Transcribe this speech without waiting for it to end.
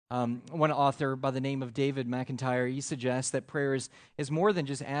One author by the name of David McIntyre, he suggests that prayer is more than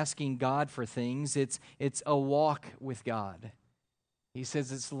just asking God for things. It's a walk with God. He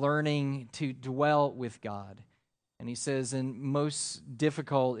says it's learning to dwell with God. And he says, and most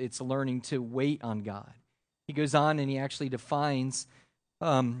difficult, it's learning to wait on God. He goes on and he actually defines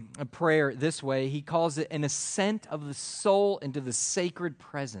a prayer this way. He calls it an ascent of the soul into the sacred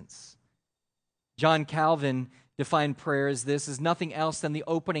presence. John Calvin defined prayer as this, as nothing else than the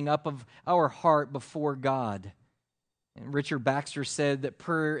opening up of our heart before God. And Richard Baxter said that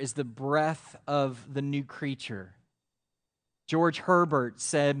prayer is the breath of the new creature. George Herbert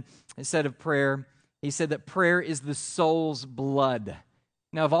said, instead of prayer, he said that prayer is the soul's blood.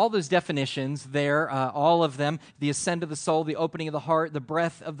 Now, of all those definitions there, all of them, the ascent of the soul, the opening of the heart, the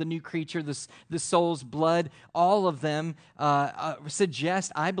breath of the new creature, the soul's blood, all of them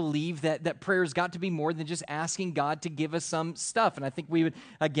suggest, I believe, that prayer's got to be more than just asking God to give us some stuff. And I think we would,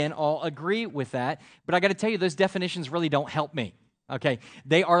 again, all agree with that. But I got to tell you, those definitions really don't help me. Okay,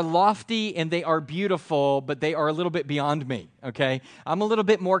 they are lofty and they are beautiful, but they are a little bit beyond me, okay? I'm a little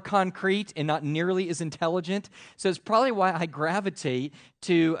bit more concrete and not nearly as intelligent, so it's probably why I gravitate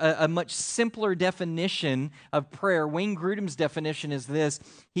to a much simpler definition of prayer. Wayne Grudem's definition is this.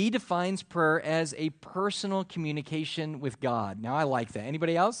 He defines prayer as a personal communication with God. Now, I like that.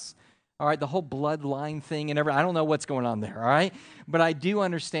 Anybody else? All right, the whole bloodline thing and everything, I don't know what's going on there, all right? But I do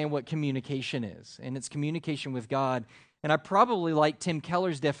understand what communication is, and it's communication with God. And I probably like Tim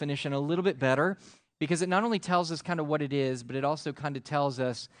Keller's definition a little bit better because it not only tells us kind of what it is, but it also kind of tells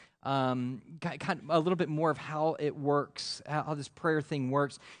us kind of a little bit more of how it works, how this prayer thing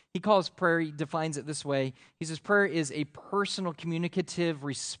works. He calls prayer, he defines it this way. He says prayer is a personal communicative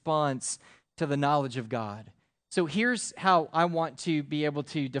response to the knowledge of God. So here's how I want to be able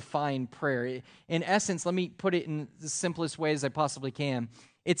to define prayer. In essence, let me put it in the simplest way as I possibly can.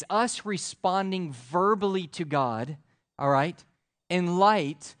 It's us responding verbally to God, all right, in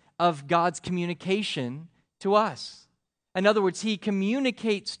light of God's communication to us. In other words, He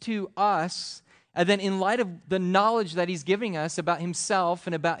communicates to us, and then in light of the knowledge that He's giving us about Himself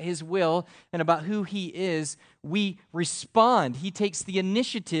and about His will and about who He is, we respond. He takes the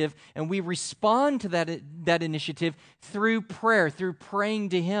initiative, and we respond to that initiative through prayer, through praying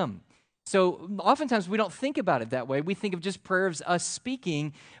to Him. So oftentimes we don't think about it that way. We think of just prayer as us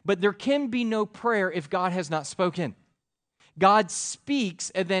speaking, but there can be no prayer if God has not spoken. God speaks,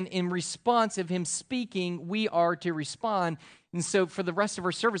 and then in response of Him speaking, we are to respond. And so for the rest of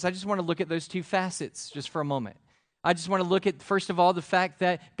our service, I just want to look at those two facets just for a moment. I just want to look at, first of all, the fact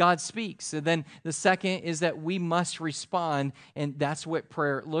that God speaks. And then the second is that we must respond, and that's what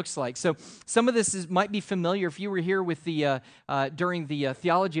prayer looks like. So some of this might be familiar. If you were here with during the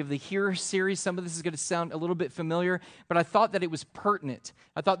Theology of the Hearer series, some of this is going to sound a little bit familiar, but I thought that it was pertinent.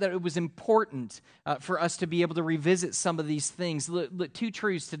 I thought that it was important for us to be able to revisit some of these things. Look, two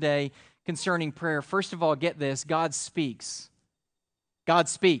truths today concerning prayer. First of all, get this, God speaks. God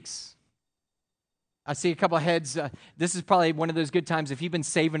speaks. I see a couple of heads. This is probably one of those good times. If you've been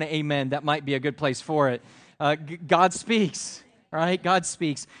saving an amen, that might be a good place for it. God speaks, right? God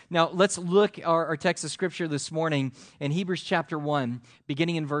speaks. Now, let's look at our text of Scripture this morning in Hebrews chapter 1,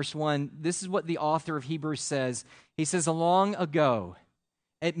 beginning in verse 1. This is what the author of Hebrews says. He says, long ago,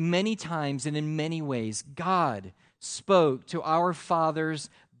 at many times and in many ways, God spoke to our fathers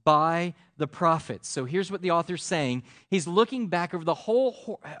by the prophets. So here's what the author's saying. He's looking back over the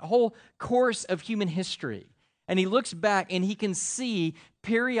whole course of human history. And he looks back and he can see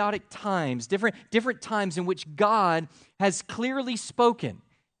periodic times, different times in which God has clearly spoken.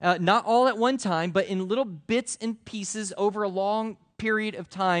 Not all at one time, but in little bits and pieces over a long period of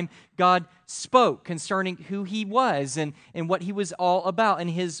time, God spoke concerning who He was and what He was all about and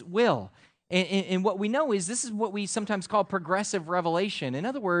His will. And what we know is this is what we sometimes call progressive revelation. In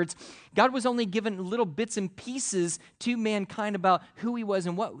other words, God was only given little bits and pieces to mankind about who He was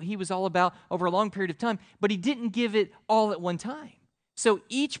and what He was all about over a long period of time, but He didn't give it all at one time. So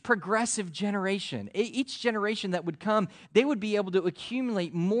each progressive generation, each generation that would come, they would be able to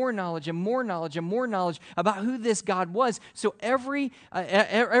accumulate more knowledge and more knowledge and more knowledge about who this God was. So every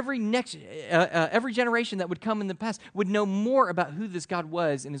generation that would come in the past would know more about who this God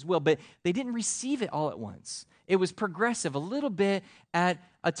was and His will, but they didn't receive it all at once. It was progressive, a little bit at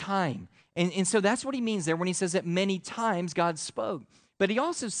a time. And so that's what he means there when he says that many times God spoke. But he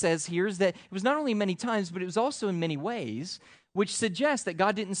also says here is that it was not only many times, but it was also in many ways, which suggests that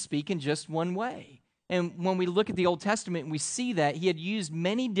God didn't speak in just one way. And when we look at the Old Testament, we see that he had used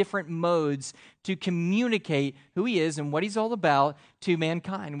many different modes to communicate who he is and what he's all about to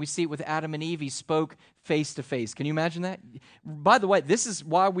mankind. We see it with Adam and Eve. He spoke face to face. Can you imagine that? By the way, this is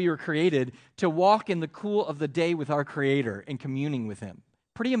why we were created, to walk in the cool of the day with our Creator and communing with him.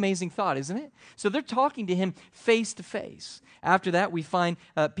 Pretty amazing thought, isn't it? So they're talking to him face to face. After that, we find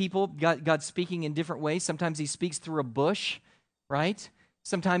people, God speaking in different ways. Sometimes he speaks through a bush, right?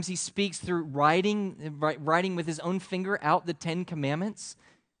 Sometimes he speaks through writing with his own finger out the 10 Commandments.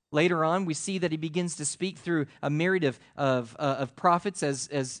 Later on, we see that he begins to speak through a myriad of prophets,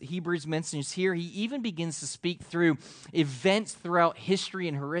 as Hebrews mentions here. He even begins to speak through events throughout history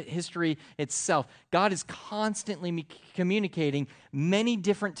and history itself. God is constantly communicating many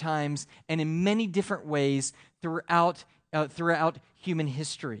different times and in many different ways throughout human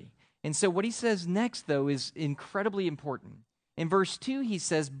history. And so what he says next, though, is incredibly important. In verse 2, he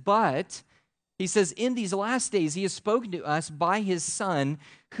says, "But," he says, "in these last days he has spoken to us by his Son,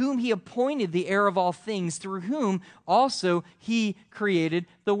 whom he appointed the heir of all things, through whom also he created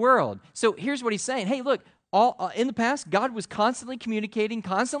the world." So here's what he's saying. Hey, look, in the past, God was constantly communicating,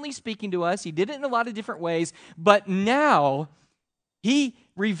 constantly speaking to us. He did it in a lot of different ways, but now he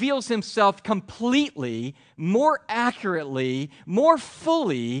reveals himself completely, more accurately, more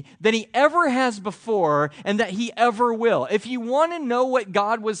fully than he ever has before and that he ever will. If you want to know what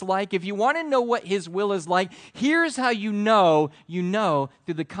God was like, if you want to know what his will is like, here's how you know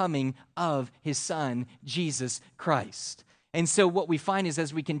through the coming of his Son, Jesus Christ. And so what we find is,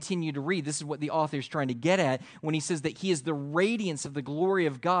 as we continue to read, this is what the author is trying to get at when he says that he is the radiance of the glory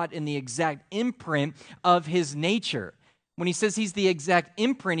of God and the exact imprint of his nature. When he says he's the exact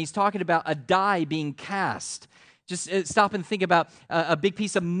imprint, he's talking about a die being cast. Just stop and think about a big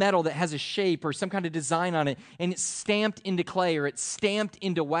piece of metal that has a shape or some kind of design on it, and it's stamped into clay or it's stamped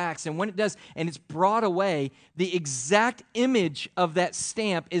into wax. And when it does, and it's brought away, the exact image of that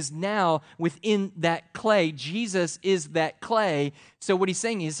stamp is now within that clay. Jesus is that clay. So what he's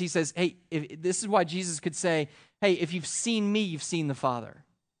saying is, he says, hey, this is why Jesus could say, hey, if you've seen me, you've seen the Father.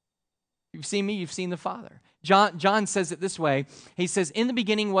 If you've seen me, you've seen the Father. John says it this way. He says, in the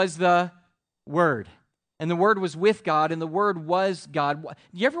beginning was the Word, and the Word was with God, and the Word was God. Do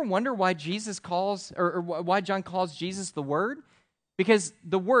you ever wonder why Jesus calls, or why John calls Jesus the Word? Because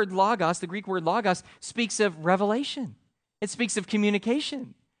the word logos, the Greek word logos, speaks of revelation. It speaks of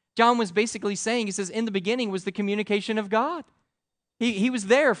communication. John was basically saying, he says, in the beginning was the communication of God. He was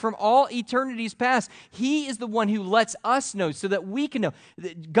there from all eternities past. He is the one who lets us know so that we can know.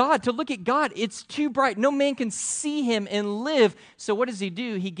 God, to look at God, it's too bright. No man can see him and live. So what does he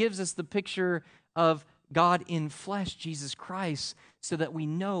do? He gives us the picture of God in flesh, Jesus Christ, so that we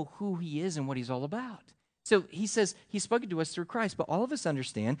know who he is and what he's all about. So he says he's spoken to us through Christ, but all of us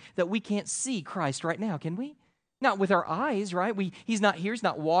understand that we can't see Christ right now, can we? Not with our eyes, right? He's not here. He's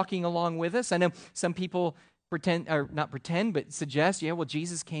not walking along with us. I know some people but suggest, yeah, well,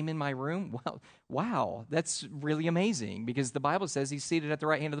 Jesus came in my room. Well, wow, that's really amazing because the Bible says he's seated at the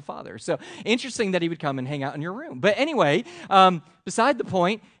right hand of the Father. So interesting that he would come and hang out in your room. But anyway, beside the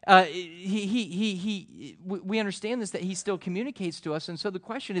point, we understand this, that he still communicates to us. And so the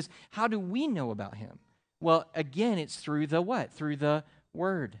question is, how do we know about him? Well, again, it's through the what? Through the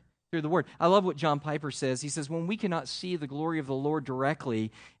Word. Through the Word. I love what John Piper says. He says, when we cannot see the glory of the Lord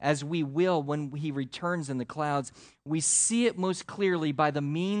directly, as we will when he returns in the clouds, we see it most clearly by the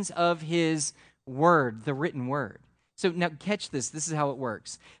means of his Word, the written Word. So now catch this. This is how it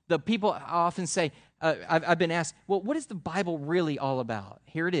works. The people often say, I've been asked, well, what is the Bible really all about?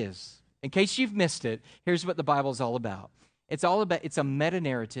 Here it is. In case you've missed it, here's what the Bible is all about. It's a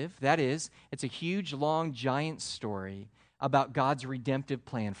meta-narrative. That is, it's a huge, long, giant story about God's redemptive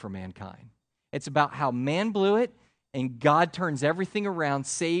plan for mankind. It's about how man blew it, and God turns everything around,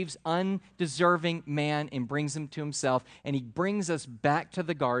 saves undeserving man, and brings him to himself, and he brings us back to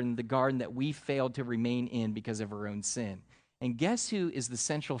the garden that we failed to remain in because of our own sin. And guess who is the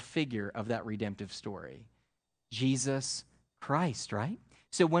central figure of that redemptive story? Jesus Christ, right?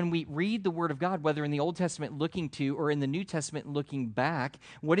 So when we read the Word of God, whether in the Old Testament looking to or in the New Testament looking back,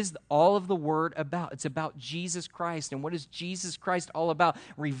 what is all of the Word about? It's about Jesus Christ. And what is Jesus Christ all about?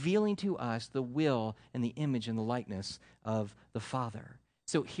 Revealing to us the will and the image and the likeness of the Father.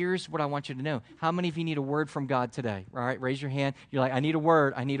 So here's what I want you to know. How many of you need a word from God today? All right, raise your hand. You're like, I need a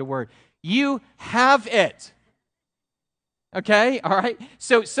word. I need a word. You have it. Okay, all right.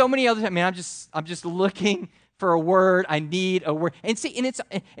 So many other times, man, I'm just looking for a word. I need a word. And see,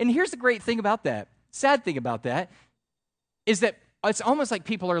 and here's the great thing about that. Sad thing about that is that it's almost like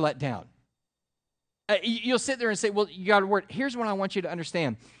people are let down. You'll sit there and say, well, you got a word. Here's what I want you to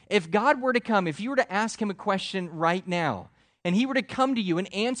understand. If God were to come, if you were to ask him a question right now, and he were to come to you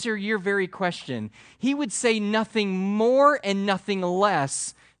and answer your very question, he would say nothing more and nothing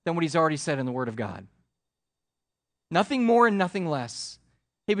less than what he's already said in the Word of God. Nothing more and nothing less.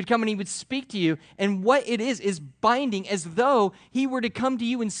 He would come and he would speak to you, and what it is binding, as though he were to come to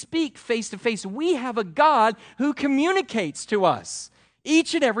you and speak face to face. We have a God who communicates to us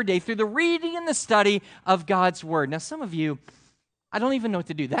each and every day through the reading and the study of God's Word. Now, some of you, I don't even know what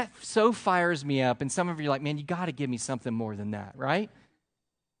to do. That so fires me up, and some of you are like, man, you got to give me something more than that, right?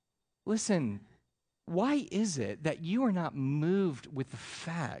 Listen, why is it that you are not moved with the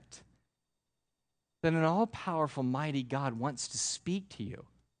fact that an all-powerful, mighty God wants to speak to you?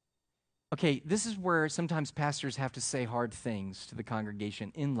 Okay, this is where sometimes pastors have to say hard things to the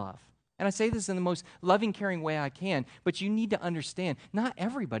congregation in love. And I say this in the most loving, caring way I can, but you need to understand, not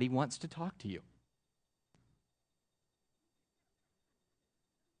everybody wants to talk to you.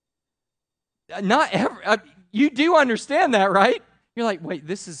 You do understand that, right? You're like, wait,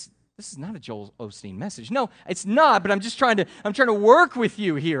 this is not a Joel Osteen message. No, it's not, but I'm trying to work with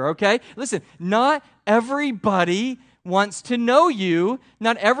you here, okay? Listen, not everybody wants to know you.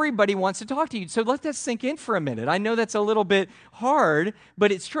 Not everybody wants to talk to you. So let that sink in for a minute. I know that's a little bit hard,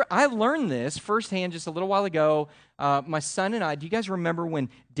 but it's true. I learned this firsthand just a little while ago. My son and I, do you guys remember when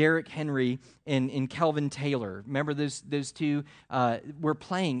Derrick Henry and Kelvin Taylor, remember those two were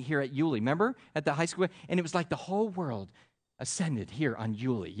playing here at Yulee, remember? At the high school? And it was like the whole world ascended here on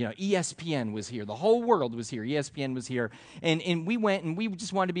Yulee. You know, ESPN was here. The whole world was here. ESPN was here. And we went and we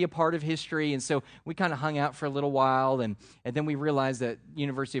just wanted to be a part of history. And so we kind of hung out for a little while. And then we realized that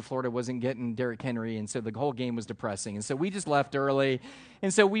University of Florida wasn't getting Derrick Henry. And so the whole game was depressing. And so we just left early.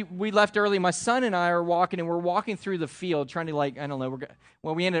 And so we left early. My son and I are walking, and we're walking through the field trying to, like, I don't know,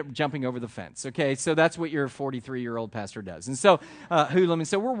 we ended up jumping over the fence, okay? So that's what your 43-year-old pastor does. And so, hoodlum. And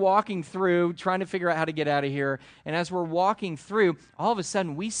so we're walking through, trying to figure out how to get out of here. And as we're walking through, all of a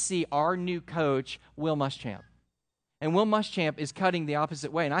sudden we see our new coach, Will Muschamp. And Will Muschamp is cutting the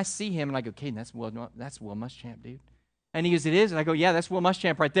opposite way. And I see him, and I go, Caden, that's Will Muschamp, dude. And he goes, it is? And I go, yeah, that's Will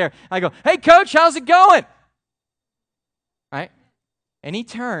Muschamp right there. I go, hey, coach, how's it going? Right? And he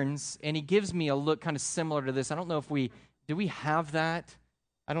turns, and he gives me a look kind of similar to this. I don't know if do we have that?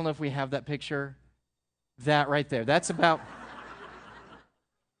 I don't know if we have that picture. That right there. It's about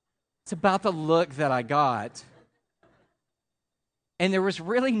the look that I got. And there was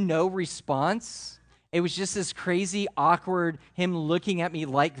really no response. It was just this crazy, awkward, him looking at me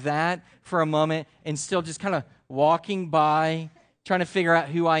like that for a moment and still just kind of walking by, trying to figure out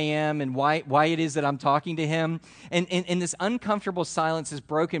who I am and why it is that I'm talking to him. And this uncomfortable silence is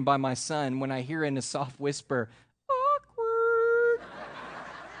broken by my son when I hear in a soft whisper, awkward.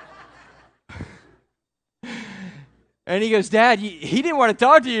 And he goes, Dad, he didn't want to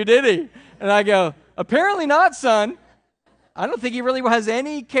talk to you, did he? And I go, apparently not, son. I don't think he really has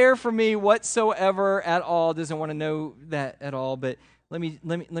any care for me whatsoever at all. Doesn't want to know that at all. But let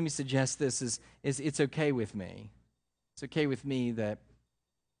me suggest this is it's okay with me. It's okay with me that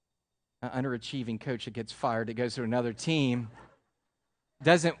an underachieving coach that gets fired, that goes to another team,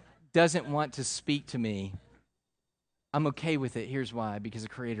 doesn't want to speak to me. I'm okay with it. Here's why. Because the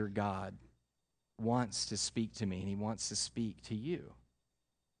Creator God wants to speak to me, and He wants to speak to you.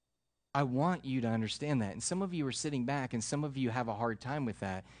 I want you to understand that. And some of you are sitting back, and some of you have a hard time with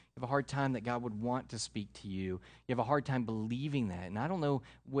that. You have a hard time that God would want to speak to you. You have a hard time believing that. And I don't know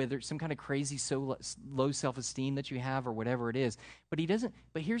whether it's some kind of crazy low self-esteem that you have or whatever it is. But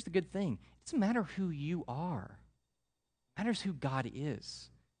But here's the good thing. It doesn't matter who you are. It matters who God is.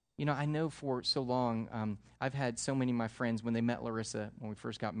 You know, I know for so long, I've had so many of my friends, when they met Larissa, when we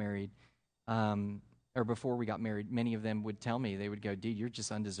first got married, or before we got married, many of them would tell me, they would go, dude, you're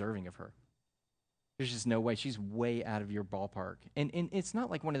just undeserving of her. There's just no way. She's way out of your ballpark. And it's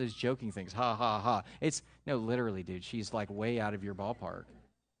not like one of those joking things, ha, ha, ha. No, literally, dude, she's like way out of your ballpark.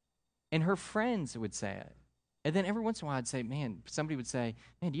 And her friends would say it. And then every once in a while somebody would say,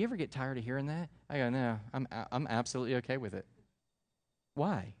 man, do you ever get tired of hearing that? I go, no, I'm absolutely okay with it.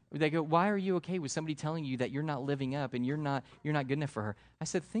 Why? They go, why are you okay with somebody telling you that you're not living up and you're not good enough for her? I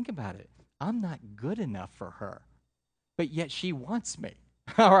said, think about it. I'm not good enough for her, but yet she wants me.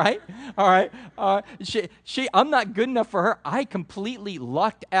 All right. I'm not good enough for her. I completely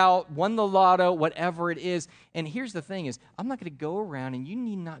lucked out, won the lotto, whatever it is. And here's the thing is, I'm not going to go around, and you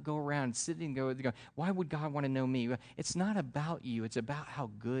need not go around and sit and go, why would God want to know me? It's not about you. It's about how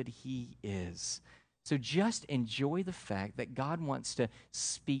good He is. So just enjoy the fact that God wants to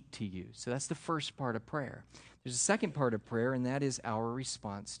speak to you. So that's the first part of prayer. There's a second part of prayer, and that is our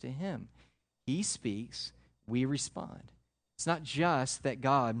response to Him. He speaks, we respond. It's not just that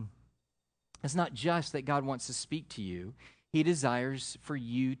God wants to speak to you. He desires for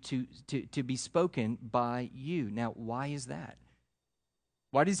you to be spoken by you. Now, why is that?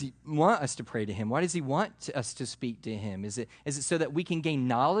 Why does he want us to pray to him? Why does he want us to speak to him? Is it so that we can gain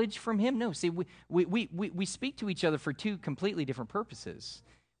knowledge from him? No, see, we speak to each other for two completely different purposes.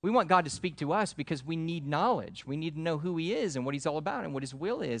 We want God to speak to us because we need knowledge. We need to know who he is and what he's all about and what his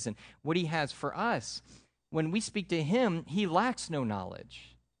will is and what he has for us. When we speak to him, he lacks no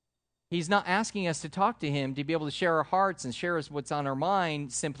knowledge. He's not asking us to talk to him to be able to share our hearts and share us what's on our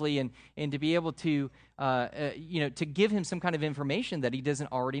mind simply and to be able to, to give him some kind of information that he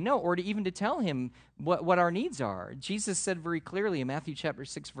doesn't already know or to even to tell him what our needs are. Jesus said very clearly in Matthew chapter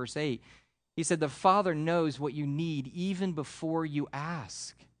 6, verse 8, he said, the Father knows what you need even before you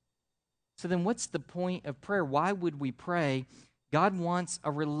ask. So then what's the point of prayer? Why would we pray? God wants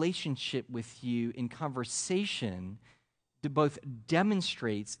a relationship with you in conversation to both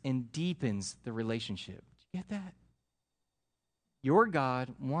demonstrates and deepens the relationship. Do you get that? Your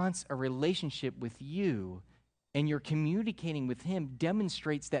God wants a relationship with you, and you're communicating with him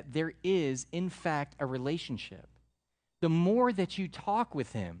demonstrates that there is, in fact, a relationship. The more that you talk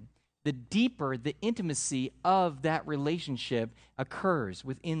with him, the deeper the intimacy of that relationship occurs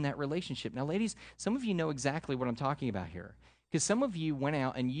within that relationship. Now, ladies, some of you know exactly what I'm talking about here, because some of you went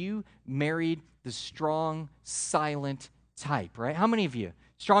out and you married the strong, silent type, right? How many of you?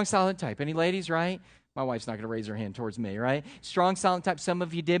 Strong, silent type. Any ladies, right? My wife's not going to raise her hand towards me, right? Strong, silent type. Some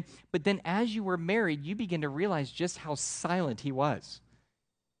of you did. But then as you were married, you begin to realize just how silent he was.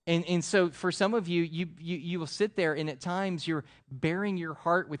 And so for some of you, you will sit there and at times you're bearing your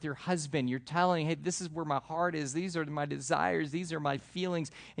heart with your husband. You're telling, hey, this is where my heart is. These are my desires. These are my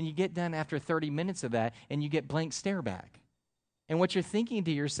feelings. And you get done after 30 minutes of that and you get blank stare back. And what you're thinking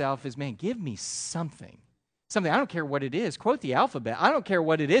to yourself is, man, give me something. Something, I don't care what it is. Quote the alphabet. I don't care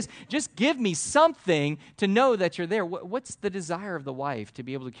what it is. Just give me something to know that you're there. What's the desire of the wife to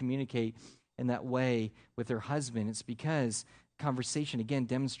be able to communicate in that way with her husband? It's because conversation, again,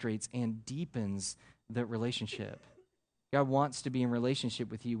 demonstrates and deepens the relationship. God wants to be in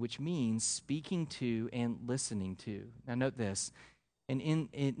relationship with you, which means speaking to and listening to. Now, note this. And in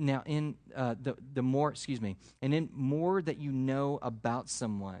more that you know about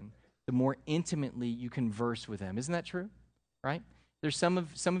someone, the more intimately you converse with them. Isn't that true? Right? There's some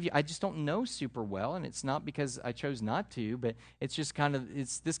of you I just don't know super well, and it's not because I chose not to, but it's just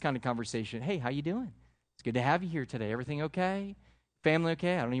it's this kind of conversation. Hey, how you doing? It's good to have you here today. Everything okay? Family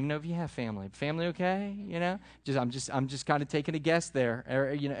okay? I don't even know if you have family. Family okay? You know? I'm just kind of taking a guess there.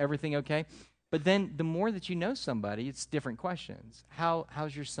 Everything okay? But then the more that you know somebody, it's different questions.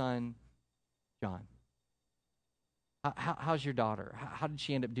 How's your son, John? How's your daughter? How did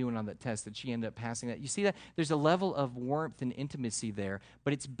she end up doing on that test? Did she end up passing that? You see that? There's a level of warmth and intimacy there,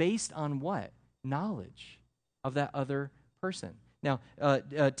 but it's based on what? Knowledge of that other person. Now,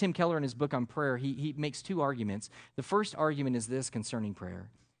 Tim Keller in his book on prayer, he makes two arguments. The first argument is this concerning prayer.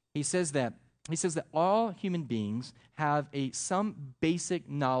 He says that all human beings have some basic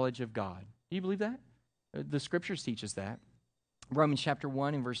knowledge of God. Do you believe that? The scriptures teach us that. Romans chapter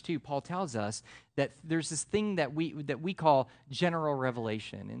 1 and verse 2, Paul tells us that there's this thing that we call general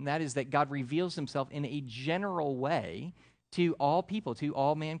revelation, and that is that God reveals himself in a general way to all people, to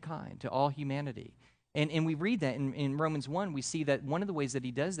all mankind, to all humanity. And we read that in Romans 1, we see that one of the ways that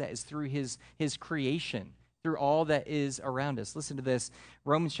he does that is through his creation, through all that is around us. Listen to this,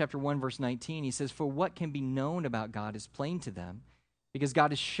 Romans chapter 1, verse 19, he says, "For what can be known about God is plain to them, because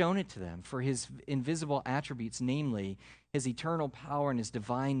God has shown it to them, for his invisible attributes, namely his eternal power and his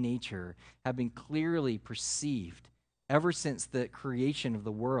divine nature, have been clearly perceived ever since the creation of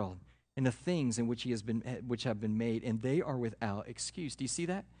the world and the things in which which have been made, and they are without excuse." Do you see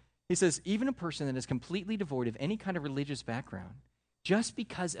that? He says, even a person that is completely devoid of any kind of religious background, just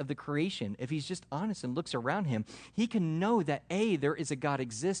because of the creation, if he's just honest and looks around him, he can know that, there is a God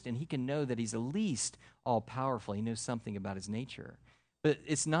exists, and he can know that he's at least all-powerful. He knows something about his nature. But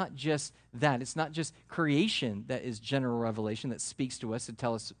it's not just that. It's not just creation that is general revelation that speaks to us to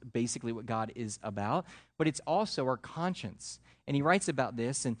tell us basically what God is about, but it's also our conscience. And he writes about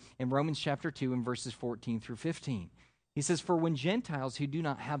this in Romans chapter 2 and verses 14 through 15. He says, "For when Gentiles who do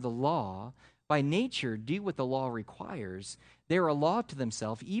not have the law by nature do what the law requires, they are a law to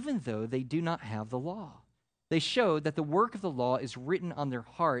themselves, even though they do not have the law. They show that the work of the law is written on their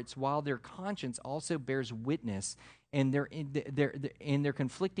hearts, while their conscience also bears witness, and their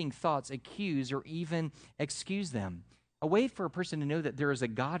conflicting thoughts accuse or even excuse them." A way for a person to know that there is a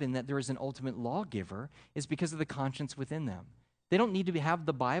God and that there is an ultimate lawgiver is because of the conscience within them. They don't need to have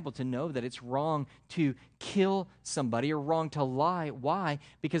the Bible to know that it's wrong to kill somebody or wrong to lie. Why?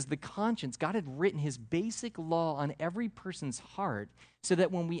 Because the conscience, God had written his basic law on every person's heart so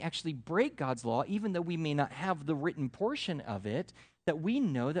that when we actually break God's law, even though we may not have the written portion of it, that we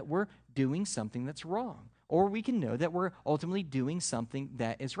know that we're doing something that's wrong. Or we can know that we're ultimately doing something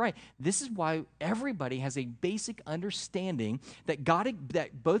that is right. This is why everybody has a basic understanding that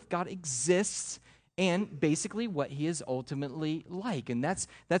both God exists and basically what he is ultimately like. And that's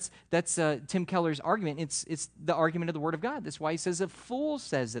Tim Keller's argument. It's the argument of the Word of God. That's why he says a fool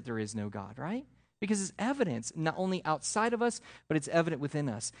says that there is no God, right? Because it's evidence not only outside of us, but it's evident within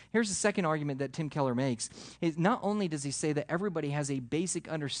us. Here's the second argument that Tim Keller makes. Not only does he say that everybody has a basic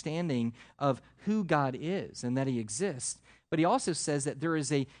understanding of who God is and that he exists, but he also says that there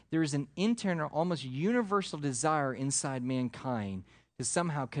is an internal, almost universal desire inside mankind to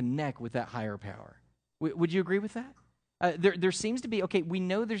somehow connect with that higher power. Would you agree with that? There seems to be, okay, we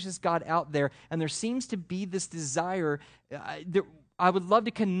know there's this God out there, and there seems to be this desire. I would love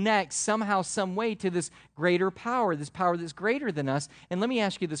to connect somehow, some way to this greater power, this power that's greater than us. And let me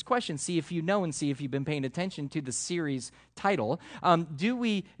ask you this question, see if you know and see if you've been paying attention to the series title.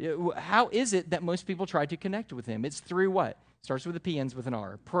 How is it that most people try to connect with him? It's through what? Starts with a P, ends with an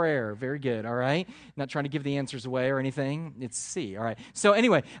R. Prayer. Very good, all right? Not trying to give the answers away or anything. It's C, all right? So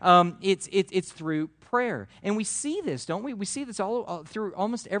anyway, it's through prayer. And we see this, don't we? We see this all through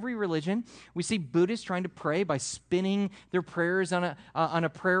almost every religion. We see Buddhists trying to pray by spinning their prayers on a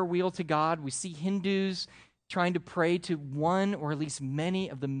prayer wheel to God. We see Hindus trying to pray to one or at least many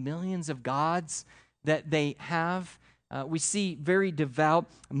of the millions of gods that they have. We see very devout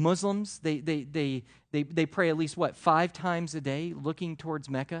Muslims. They pray at least, 5 times a day looking towards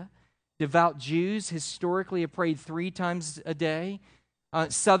Mecca. Devout Jews historically have prayed 3 times a day.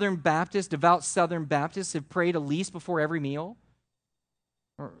 Devout Southern Baptists have prayed at least before every meal.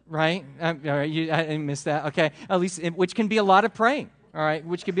 Right? I missed that. Okay. At least, which can be a lot of praying. All right.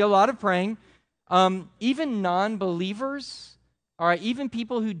 Which can be a lot of praying. Even non-believers, all right, even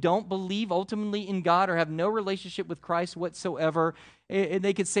people who don't believe ultimately in God or have no relationship with Christ whatsoever, and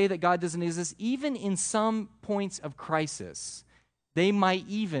they could say that God doesn't exist. Even in some points of crisis, they might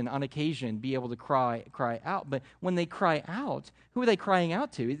even, on occasion, be able to cry out. But when they cry out, who are they crying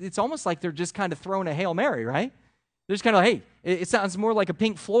out to? It's almost like they're just kind of throwing a Hail Mary, right? They're just kind of like, hey, it sounds more like a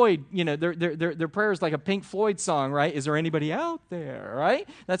Pink Floyd, their prayer is like a Pink Floyd song, right? Is there anybody out there, right?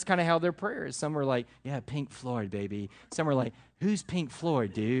 That's kind of how their prayer is. Some are like, yeah, Pink Floyd, baby. Some are like, who's Pink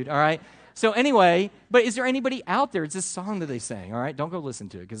Floyd, dude? All right? So anyway, but is there anybody out there? It's this song that they sang, all right? Don't go listen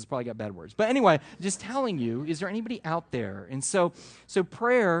to it because it's probably got bad words. But anyway, just telling you, is there anybody out there? And so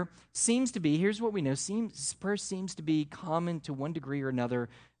prayer seems to be, here's what we know, prayer seems to be common to one degree or another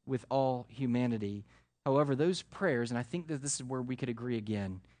with all humanity. However, those prayers, and I think that this is where we could agree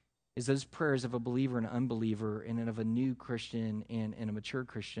again, is those prayers of a believer and an unbeliever and of a new Christian and a mature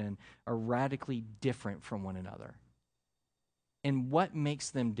Christian are radically different from one another. And what makes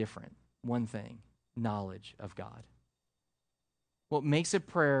them different? One thing, knowledge of God. What makes a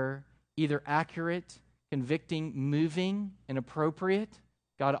prayer either accurate, convicting, moving, and appropriate,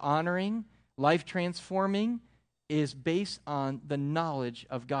 God-honoring, life-transforming, is based on the knowledge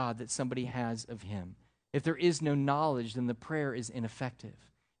of God that somebody has of him. If there is no knowledge, then the prayer is ineffective.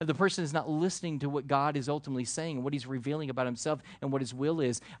 If the person is not listening to what God is ultimately saying and what he's revealing about himself and what his will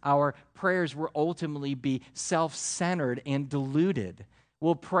is, our prayers will ultimately be self-centered and deluded.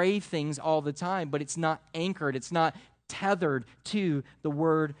 We'll pray things all the time, but it's not anchored, it's not tethered to the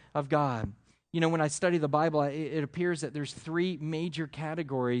Word of God. You know, when I study the Bible, it appears that there's 3 major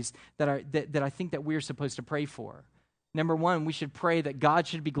categories that I think that we're supposed to pray for. Number 1, we should pray that God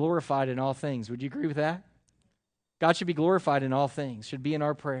should be glorified in all things. Would you agree with that? God should be glorified in all things, should be in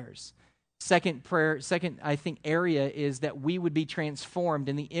our prayers. Second, I think, area is that we would be transformed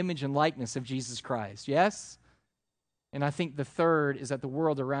in the image and likeness of Jesus Christ. Yes? And I think the third is that the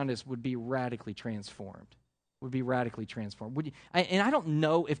world around us would be radically transformed. And I don't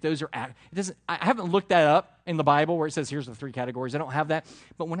know if those are, I haven't looked that up in the Bible where it says here's the 3 categories. I don't have that.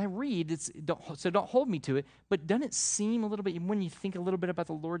 But when I read, don't hold me to it, but doesn't it seem a little bit, when you think a little bit about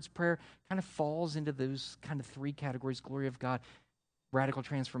the Lord's Prayer, kind of falls into those kind of 3 categories: glory of God, radical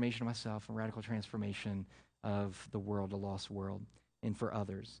transformation of myself, and radical transformation of the world, a lost world, and for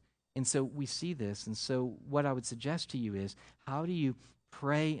others. And so we see this. And so what I would suggest to you is, how do you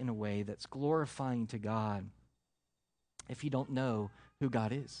pray in a way that's glorifying to God if you don't know who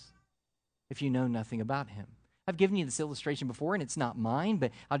God is, if you know nothing about him? I've given you this illustration before, and it's not mine,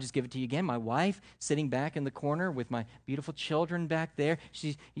 but I'll just give it to you again. My wife sitting back in the corner with my beautiful children back there.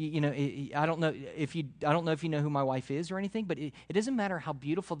 She's, I don't know if you know who my wife is or anything, but it doesn't matter how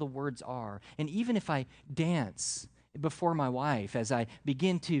beautiful the words are. And even if I dance before my wife as I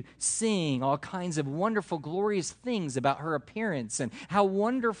begin to sing all kinds of wonderful, glorious things about her appearance and how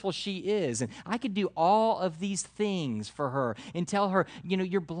wonderful she is. And I could do all of these things for her and tell her,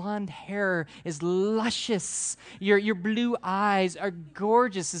 your blonde hair is luscious. Your blue eyes are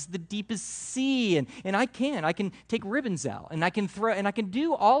gorgeous as the deepest sea. And I can take ribbons out and I can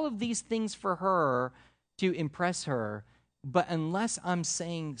do all of these things for her to impress her. But unless I'm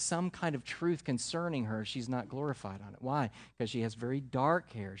saying some kind of truth concerning her, she's not glorified on it. Why? Because she has very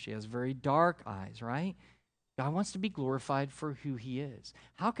dark hair. She has very dark eyes, right? God wants to be glorified for who he is.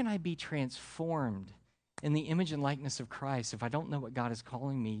 How can I be transformed in the image and likeness of Christ if I don't know what God is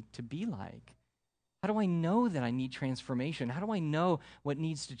calling me to be like? How do I know that I need transformation? How do I know what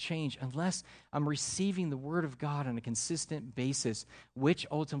needs to change unless I'm receiving the Word of God on a consistent basis, which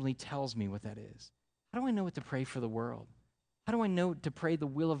ultimately tells me what that is? How do I know what to pray for the world? How do I know to pray the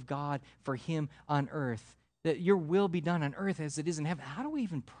will of God for him on earth? That your will be done on earth as it is in heaven. How do we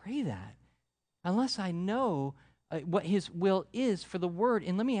even pray that? Unless I know what his will is for the word.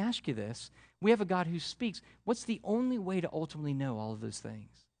 And let me ask you this. We have a God who speaks. What's the only way to ultimately know all of those things?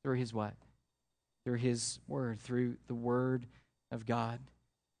 Through his what? Through his word, through the word of God.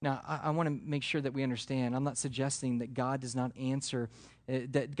 Now, I want to make sure that we understand. I'm not suggesting that God does not answer,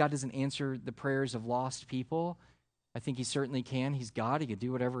 that God doesn't answer the prayers of lost people. I think he certainly can. He's God. He can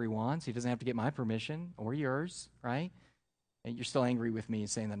do whatever he wants. He doesn't have to get my permission or yours, right? And you're still angry with me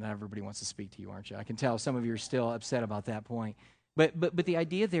saying that not everybody wants to speak to you, aren't you? I can tell some of you are still upset about that point. But the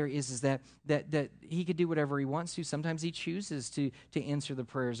idea there is that he could do whatever he wants to. Sometimes he chooses to answer the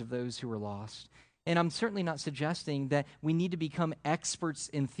prayers of those who are lost. And I'm certainly not suggesting that we need to become experts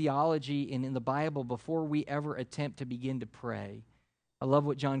in theology and in the Bible before we ever attempt to begin to pray. I love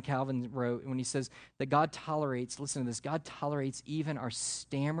what John Calvin wrote when he says that God tolerates, listen to this, God tolerates even our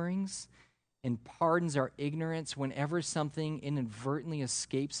stammerings and pardons our ignorance whenever something inadvertently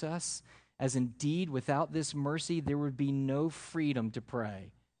escapes us, as indeed without this mercy there would be no freedom to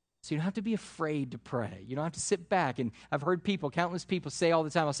pray. So you don't have to be afraid to pray. You don't have to sit back. And I've heard countless people say all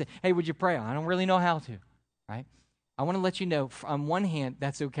the time, I'll say, hey, would you pray? I don't really know how to, right? I want to let you know, on one hand,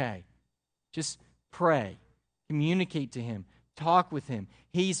 that's okay. Just pray. Communicate to him. Talk with him.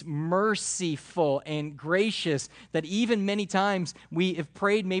 He's merciful and gracious that even many times we have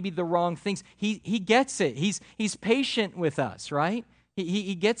prayed maybe the wrong things. He gets it. He's patient with us, right?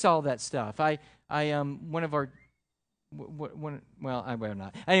 He gets all that stuff. One of our well, I will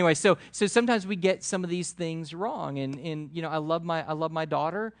not. Anyway, so sometimes we get some of these things wrong, and I love my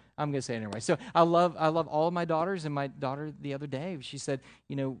daughter. I'm going to say it anyway. So I love all of my daughters, and my daughter the other day, she said,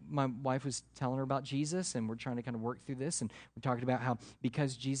 my wife was telling her about Jesus, and we're trying to kind of work through this, and we're talking about how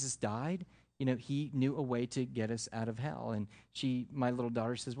because Jesus died, he knew a way to get us out of hell, and my little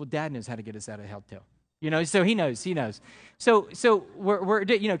daughter says, well, Dad knows how to get us out of hell too. So he knows. So we're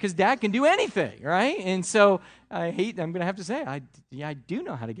because Dad can do anything, right? And so I'm going to have to say, I do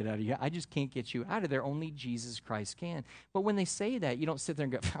know how to get out of here. I just can't get you out of there. Only Jesus Christ can. But when they say that, you don't sit there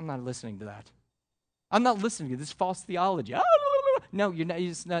and go, I'm not listening to that. I'm not listening to this false theology. No, you're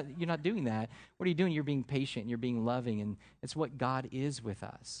not doing that. What are you doing? You're being patient. You're being loving, and it's what God is with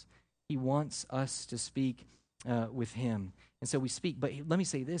us. He wants us to speak with him. And so we speak. But let me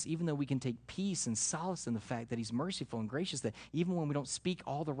say this, even though we can take peace and solace in the fact that he's merciful and gracious, that even when we don't speak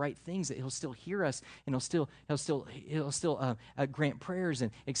all the right things, that he'll still hear us, and he'll still grant prayers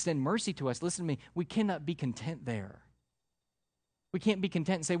and extend mercy to us. Listen to me, we cannot be content there. We can't be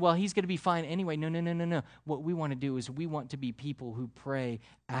content and say, well, he's going to be fine anyway. No. What we want to do is we want to be people who pray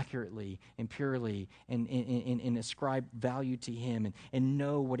accurately and purely and ascribe value to him and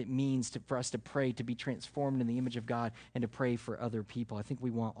know what it means for us to pray, to be transformed in the image of God, and to pray for other people. I think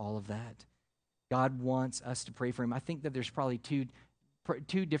we want all of that. God wants us to pray for him. I think that there's probably two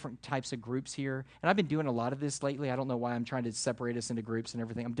different types of groups here. And I've been doing a lot of this lately. I don't know why I'm trying to separate us into groups and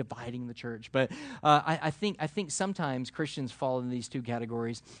everything. I'm dividing the church. But I think sometimes Christians fall in these two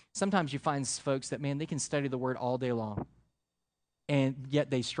categories. Sometimes you find folks that, man, they can study the word all day long, and yet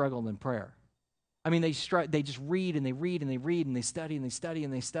they struggle in prayer. I mean, they just read and they read and they read and they study and they study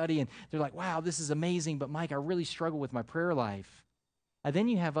and they study, and they're like, wow, this is amazing, but Mike, I really struggle with my prayer life. And then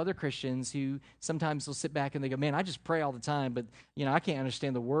you have other Christians who sometimes they'll sit back and they go, man, I just pray all the time, but I can't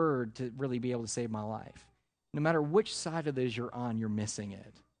understand the word to really be able to save my life. No matter which side of those you're on, you're missing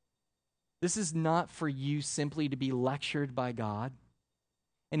it. This is not for you simply to be lectured by God.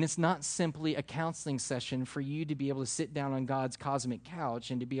 And it's not simply a counseling session for you to be able to sit down on God's cosmic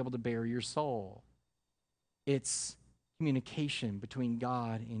couch and to be able to bare your soul. It's communication between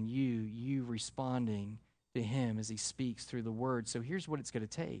God and you responding to him as he speaks through the word. So here's what it's going to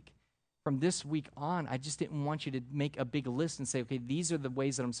take. From this week on, I just didn't want you to make a big list and say, okay, these are the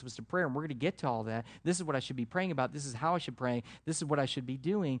ways that I'm supposed to pray, and we're going to get to all that. This is what I should be praying about. This is how I should pray. This is what I should be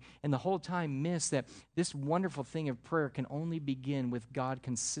doing. And the whole time miss that this wonderful thing of prayer can only begin with God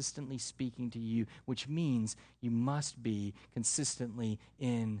consistently speaking to you, which means you must be consistently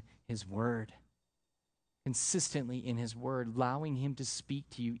in his word. Consistently in his word, allowing him to speak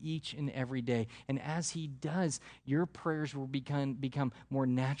to you each and every day. And as he does, your prayers will become more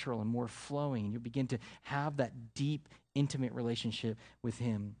natural and more flowing. You'll begin to have that deep, intimate relationship with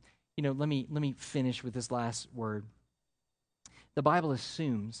him. You know, let me finish with this last word. The Bible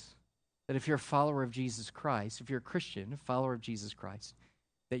assumes that if you're a follower of Jesus Christ, if you're a Christian, a follower of Jesus Christ,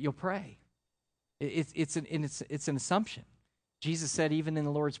 that you'll pray. It's an assumption. Jesus said, even in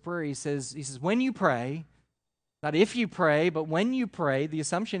the Lord's Prayer, he says, when you pray, not if you pray, but when you pray, the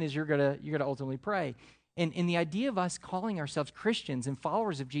assumption is you're gonna ultimately pray. And the idea of us calling ourselves Christians and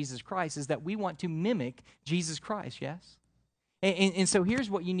followers of Jesus Christ is that we want to mimic Jesus Christ, yes? And so here's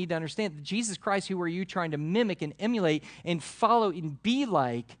what you need to understand. Jesus Christ, who are you trying to mimic and emulate and follow and be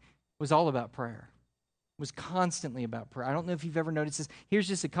like, was all about prayer. Was constantly about prayer. I don't know if you've ever noticed this. Here's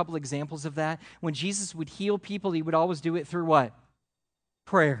just a couple examples of that. When Jesus would heal people, he would always do it through what?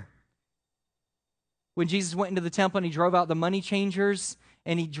 Prayer. When Jesus went into the temple and he drove out the money changers,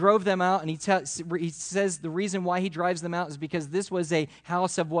 and he drove them out, and he says the reason why he drives them out is because this was a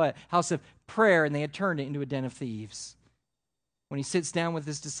house of what? House of prayer, and they had turned it into a den of thieves. When he sits down with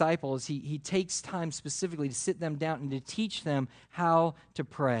his disciples, he takes time specifically to sit them down and to teach them how to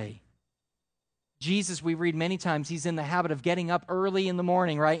pray. Jesus, we read many times, he's in the habit of getting up early in the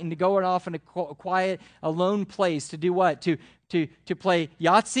morning, right? And to go off in a quiet, alone place to do what? To play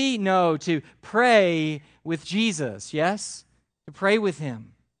Yahtzee? No, to pray with Jesus, yes? To pray with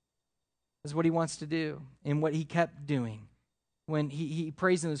him is what he wants to do and what he kept doing. When he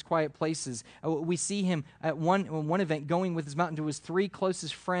prays in those quiet places, we see him at one event going with his mountain to his three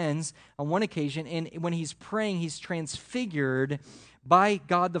closest friends on one occasion, and when he's praying, he's transfigured by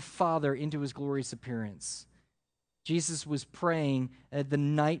God the Father into his glorious appearance. Jesus was praying the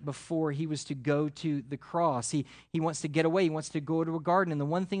night before he was to go to the cross. He wants to get away. He wants to go to a garden, and the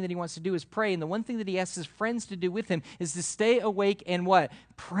one thing that he wants to do is pray, and the one thing that he asks his friends to do with him is to stay awake and what?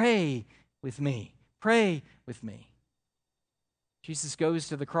 Pray with me. Pray with me. Jesus goes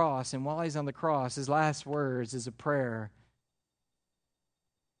to the cross, and while he's on the cross, his last words is a prayer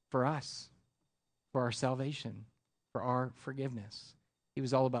for us, for our salvation, for our forgiveness. He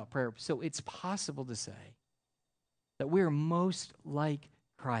was all about prayer. So it's possible to say that we are most like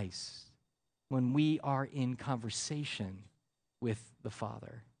Christ when we are in conversation with the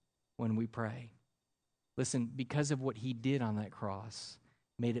Father, when we pray. Listen, because of what he did on that cross,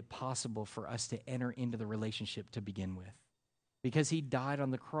 made it possible for us to enter into the relationship to begin with. Because he died on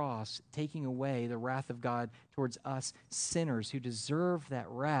the cross, taking away the wrath of God towards us sinners who deserve that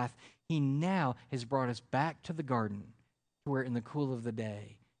wrath, he now has brought us back to the garden, to where in the cool of the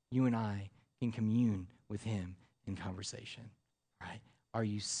day, you and I can commune with him in conversation, right? Are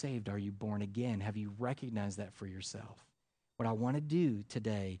you saved? Are you born again? Have you recognized that for yourself? What I want to do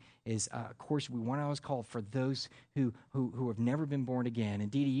today is, of course, we want to always call for those who have never been born again. And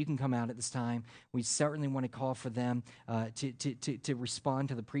Dee Dee, you can come out at this time. We certainly want to call for them to respond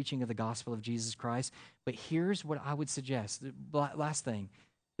to the preaching of the gospel of Jesus Christ. But here's what I would suggest. The last thing.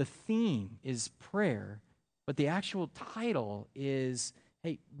 The theme is prayer, but the actual title is,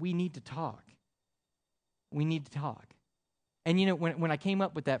 hey, we need to talk. We need to talk. And, you know, when I came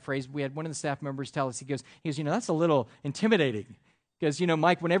up with that phrase, we had one of the staff members tell us, he goes, you know, that's a little intimidating. Because, you know,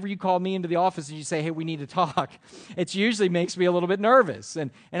 Mike, whenever you call me into the office and you say, hey, we need to talk, it usually makes me a little bit nervous.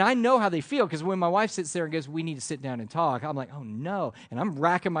 And I know how they feel, because when my wife sits there and goes, we need to sit down and talk, I'm like, oh, no. And I'm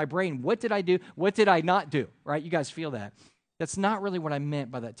racking my brain. What did I do? What did I not do? Right? You guys feel that. That's not really what I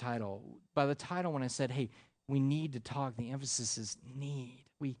meant by that title. By the title, when I said, hey, we need to talk, the emphasis is need.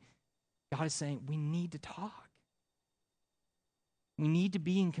 God is saying we need to talk. We need to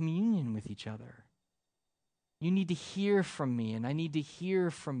be in communion with each other. You need to hear from me, and I need to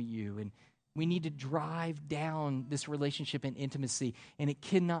hear from you. And we need to drive down this relationship and intimacy, and it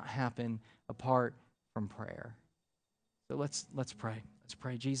cannot happen apart from prayer. So let's pray. Let's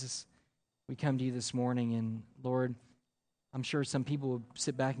pray. Jesus, we come to you this morning, and Lord, I'm sure some people will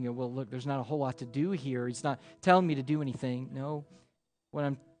sit back and go, well, look, there's not a whole lot to do here. He's not telling me to do anything. No, what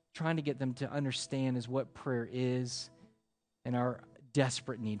I'm trying to get them to understand is what prayer is and our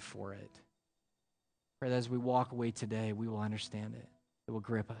desperate need for it. Pray that as we walk away today, we will understand it. It will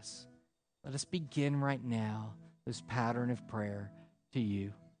grip us. Let us begin right now this pattern of prayer to you.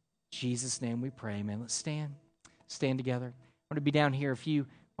 In Jesus' name we pray, amen. Let's stand together. I want to be down here. If you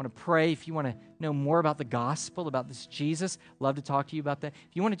want to pray, if you want to know more about the gospel, about this Jesus, love to talk to you about that.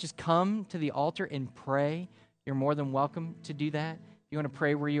 If you want to just come to the altar and pray, you're more than welcome to do that. If you want to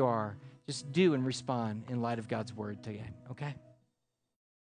pray where you are, just do and respond in light of God's word today, okay?